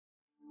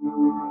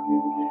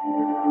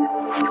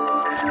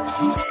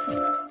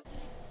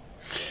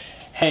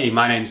Hey,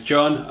 my name's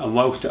John and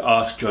welcome to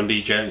Ask John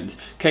D. Jones.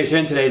 Okay, so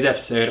in today's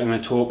episode I'm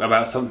going to talk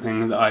about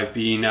something that I've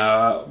been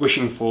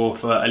wishing for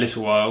a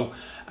little while,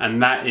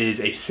 and that is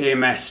a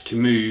CMS to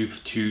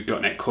move to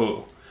 .NET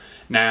Core.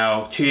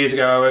 Now, 2 years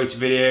ago I wrote a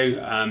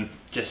video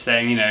just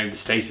saying, you know, the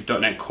state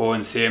of .NET Core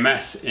and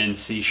CMS in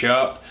C#,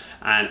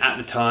 and at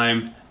the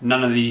time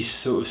none of these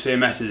sort of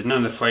CMSs, none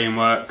of the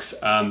frameworks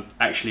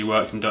actually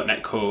worked in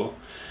 .NET Core.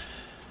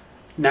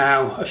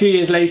 Now, a few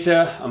years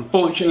later,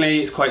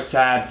 unfortunately, it's quite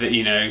sad that,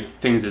 you know,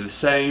 things are the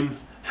same.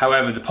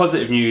 However, the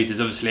positive news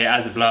is obviously,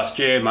 as of last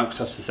year,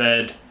 Microsoft has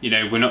said, you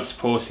know, we're not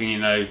supporting, you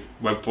know,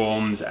 web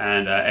forms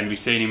and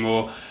MVC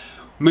anymore.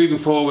 Moving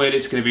forward,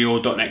 it's going to be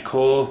all .NET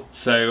Core.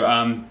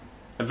 So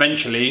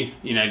eventually,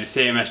 you know, the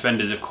CMS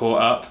vendors have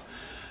caught up.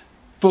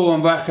 For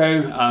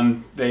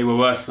Umbraco, they were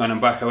working on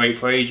Umbraco 8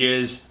 for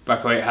ages.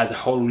 Umbraco 8 has a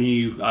whole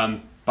new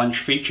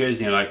bunch of features,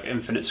 you know, like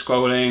infinite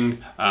scrolling,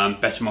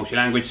 better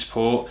multi-language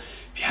support.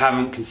 If you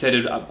haven't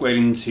considered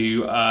upgrading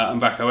to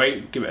Umbraco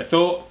 8, give it a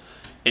thought.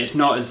 It's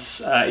not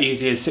as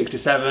easy as 6 to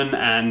 7,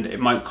 and it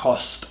might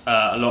cost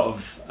a lot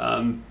of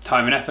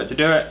time and effort to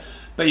do it,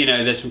 but you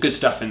know, there's some good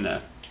stuff in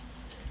there.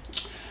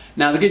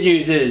 Now, the good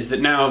news is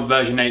that now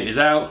version 8 is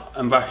out.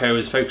 Umbraco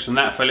is focused on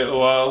that for a little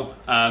while.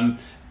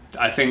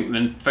 I think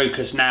the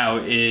focus now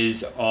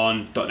is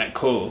on .NET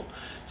Core.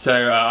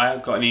 So I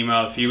got an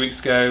email a few weeks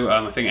ago,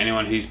 I think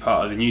anyone who's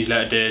part of the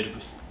newsletter did,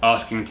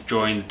 asking to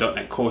join the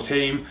 .NET Core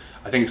team.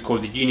 I think it's called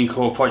the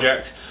UniCore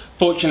project.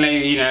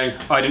 Fortunately, you know,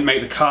 I didn't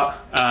make the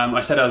cut. I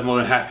said I was more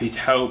than happy to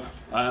help.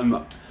 I've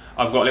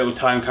got a little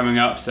time coming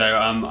up, so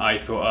I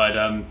thought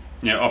I'd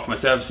you know, offer my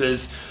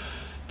services.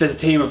 There's a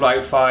team of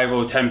like 5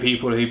 or 10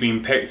 people who've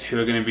been picked who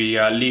are going to be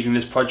leading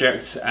this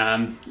project,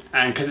 and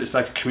because it's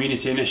like a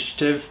community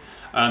initiative,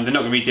 they're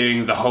not going to be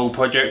doing the whole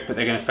project, but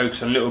they're going to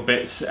focus on little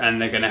bits,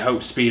 and they're going to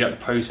help speed up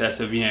the process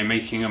of, you know,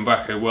 making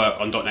Umbraco work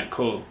on .NET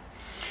Core.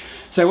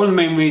 So one of the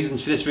main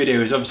reasons for this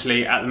video is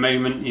obviously at the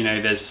moment, you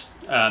know, there's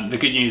the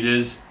good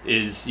news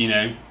is you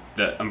know,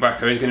 that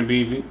Umbraco is going to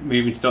be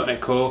moving to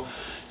 .NET Core.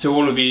 So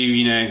all of you,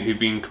 you know, who've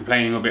been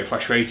complaining or a bit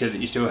frustrated that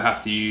you still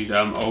have to use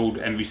old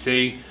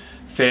MVC,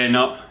 fear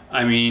not.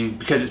 I mean,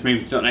 because it's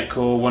moving to .NET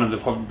Core, one of the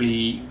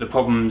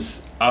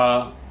problems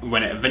are,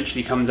 when it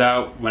eventually comes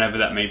out, whenever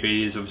that may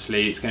be, is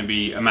obviously it's going to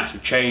be a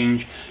massive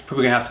change.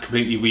 Probably going to have to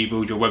completely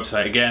rebuild your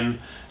website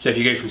again. So if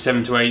you go from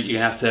 7 to 8, you're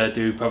going to have to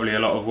do probably a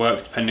lot of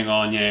work depending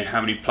on, you know,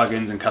 how many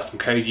plugins and custom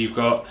code you've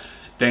got.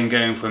 Then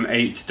going from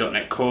 8 to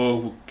 .NET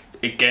Core will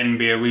again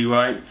be a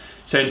rewrite.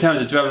 So in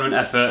terms of development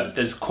effort,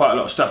 there's quite a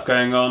lot of stuff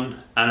going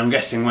on, and I'm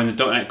guessing when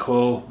the .NET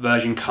Core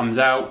version comes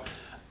out,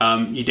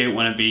 you don't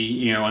want to be,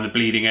 you know, on the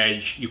bleeding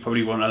edge. You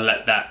probably want to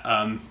let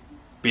that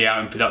be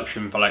out in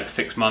production for like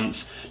 6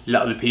 months,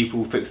 let other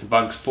people fix the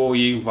bugs for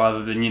you,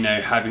 rather than, you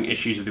know, having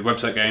issues with the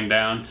website going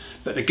down.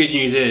 But the good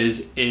news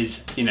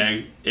is you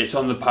know, it's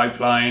on the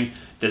pipeline.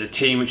 There's a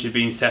team which is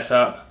being set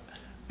up,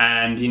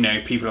 and you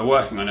know, people are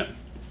working on it.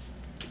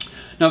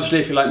 Now,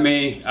 obviously, if you're like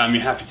me,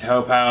 you're happy to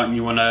help out and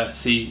you want to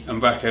see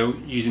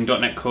Umbraco using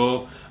 .NET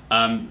Core.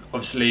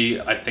 Obviously,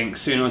 I think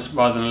sooner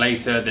rather than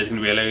later, there's going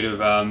to be a load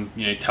of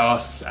you know,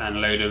 tasks and a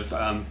load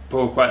of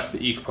pull requests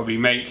that you could probably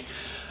make.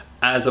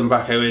 As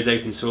Umbraco is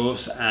open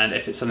source, and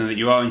if it's something that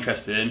you are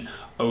interested in,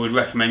 I would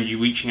recommend you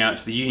reaching out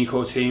to the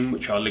UniCore team,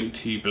 which I'll link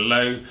to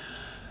below.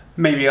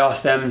 Maybe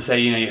ask them and say,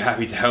 you know, you're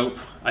happy to help.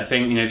 I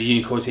think, you know, the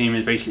UniCore team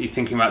is basically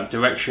thinking about the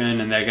direction,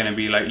 and they're going to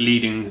be like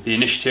leading the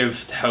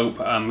initiative to help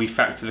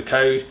refactor the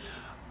code.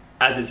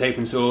 As it's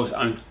open source,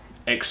 I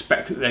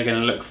expect that they're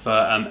going to look for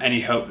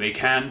any help they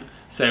can.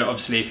 So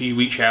obviously, if you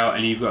reach out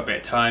and you've got a bit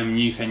of time, and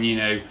you can, you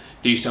know,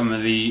 do some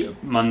of the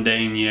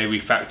mundane, you know,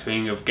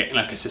 refactoring of getting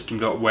like a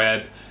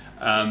system.web,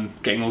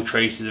 getting all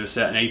traces of a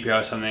certain API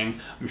or something,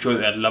 I'm sure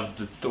that they'd love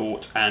the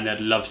thought and they'd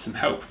love some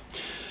help.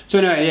 So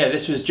anyway, yeah,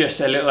 this was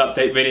just a little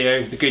update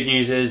video. The good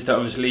news is that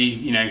obviously,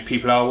 you know,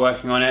 people are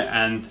working on it,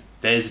 and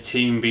there's a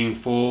team being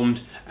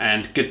formed,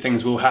 and good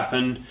things will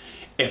happen.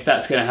 If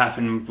that's going to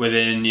happen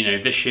within, you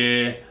know, this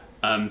year,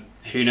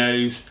 who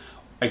knows?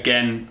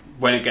 Again,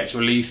 when it gets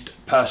released,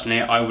 personally,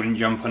 I wouldn't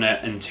jump on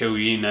it until,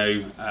 you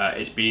know,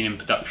 it's been in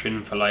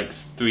production for like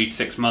 3 to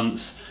 6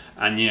 months,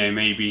 and, you know,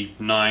 maybe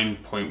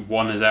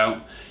 9.1 is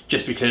out,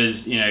 just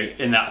because, you know,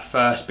 in that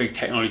first big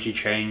technology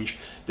change,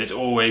 there's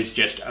always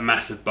just a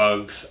massive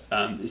bugs.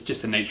 It's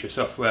just the nature of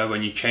software.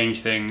 When you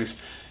change things,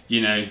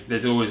 you know,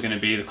 there's always going to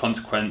be the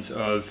consequence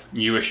of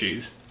new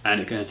issues,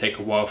 and it's going to take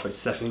a while for it to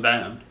settle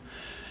down.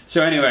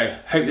 So anyway,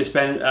 hope this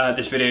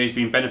video has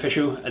been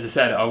beneficial. As I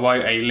said, I'll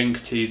write a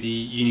link to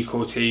the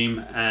UniCore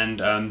team,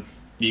 and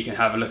you can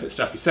have a look at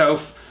stuff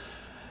yourself.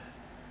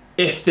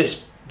 If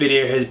this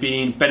video has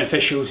been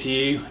beneficial to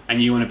you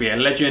and you want to be a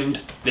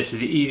legend, this is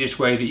the easiest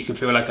way that you can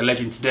feel like a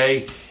legend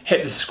today.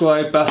 Hit the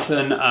subscribe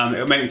button.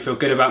 It'll make me feel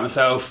good about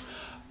myself.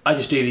 I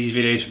just do these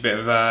videos for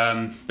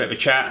a bit of a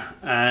chat,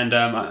 and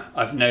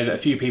I know that a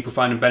few people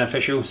find them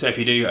beneficial. So if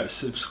you do,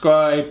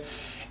 subscribe.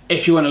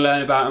 If you want to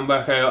learn about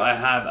Umbraco, I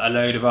have a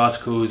load of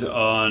articles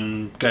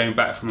on going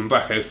back from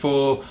Umbraco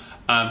 4.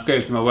 Go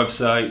to my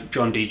website,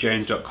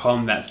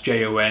 jondjones.com, that's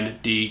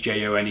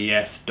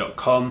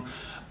jondjones.com.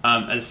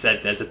 As I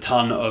said, there's a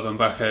ton of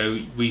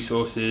Umbraco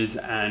resources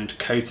and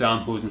code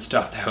samples and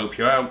stuff to help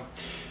you out.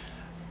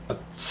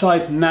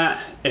 Aside from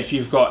that, if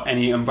you've got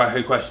any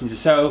Umbraco questions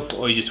yourself,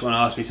 or you just want to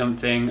ask me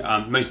something,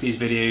 most of these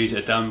videos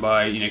are done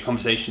by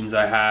conversations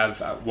I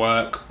have at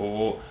work,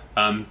 or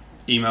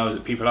emails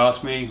that people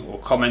ask me, or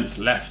comments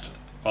left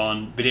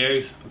on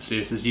videos. Obviously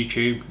this is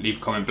YouTube, leave a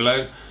comment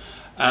below.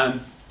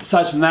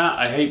 Aside from that,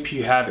 I hope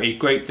you have a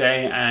great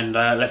day, and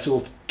let's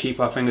all keep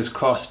our fingers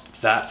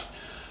crossed that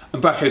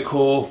Umbraco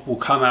Core will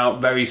come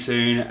out very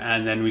soon,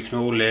 and then we can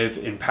all live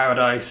in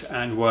paradise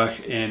and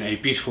work in a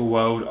beautiful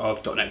world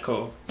of .NET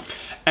Core.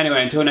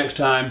 Anyway, until next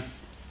time,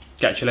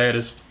 catch you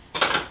later.